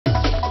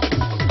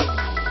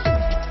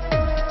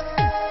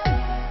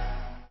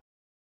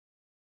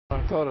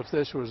thought if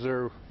this was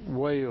their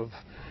way of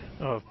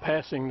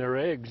passing their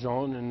eggs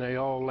on and they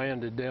all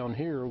landed down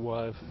here,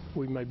 why,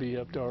 we may be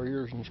up to our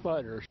ears in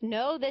spiders.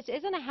 No, this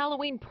isn't a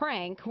Halloween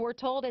prank. We're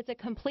told it's a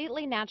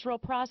completely natural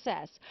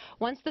process.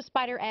 Once the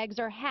spider eggs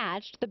are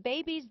hatched, the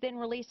babies then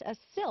release a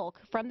silk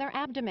from their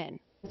abdomen.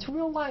 It's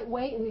real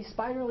lightweight, and these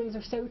spiderlings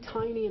are so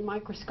tiny and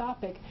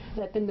microscopic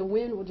that then the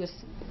wind will just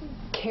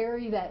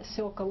carry that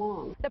silk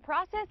along. The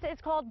process is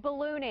called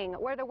ballooning,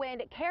 where the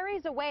wind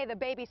carries away the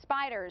baby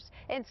spiders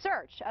in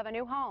search of a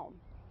new home.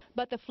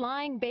 But the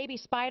flying baby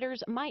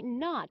spiders might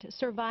not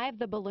survive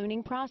the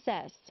ballooning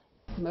process.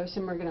 Most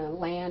of them are going to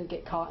land,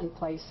 get caught in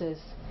places,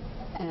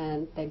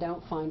 and they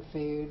don't find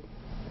food.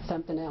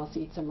 Something else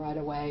eats them right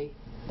away.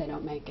 They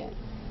don't make it.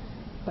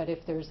 But if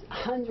there's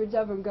hundreds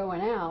of them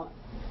going out,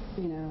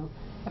 you know,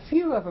 a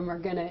few of them are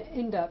going to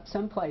end up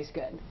someplace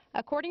good.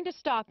 According to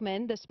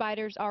Stockman, the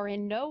spiders are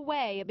in no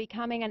way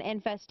becoming an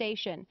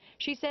infestation.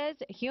 She says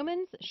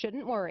humans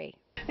shouldn't worry.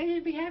 And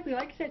you'd be happy.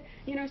 Like I said,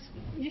 you know,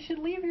 you should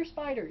leave your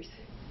spiders.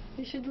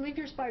 You should leave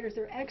your spiders.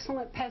 They're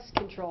excellent pest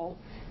control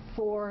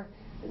for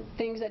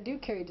things that do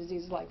carry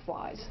diseases like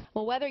flies.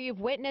 Well, whether you've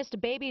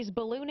witnessed babies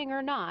ballooning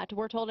or not,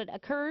 we're told it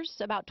occurs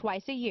about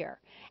twice a year.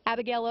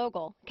 Abigail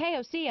Ogle,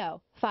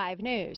 KOCO 5 News.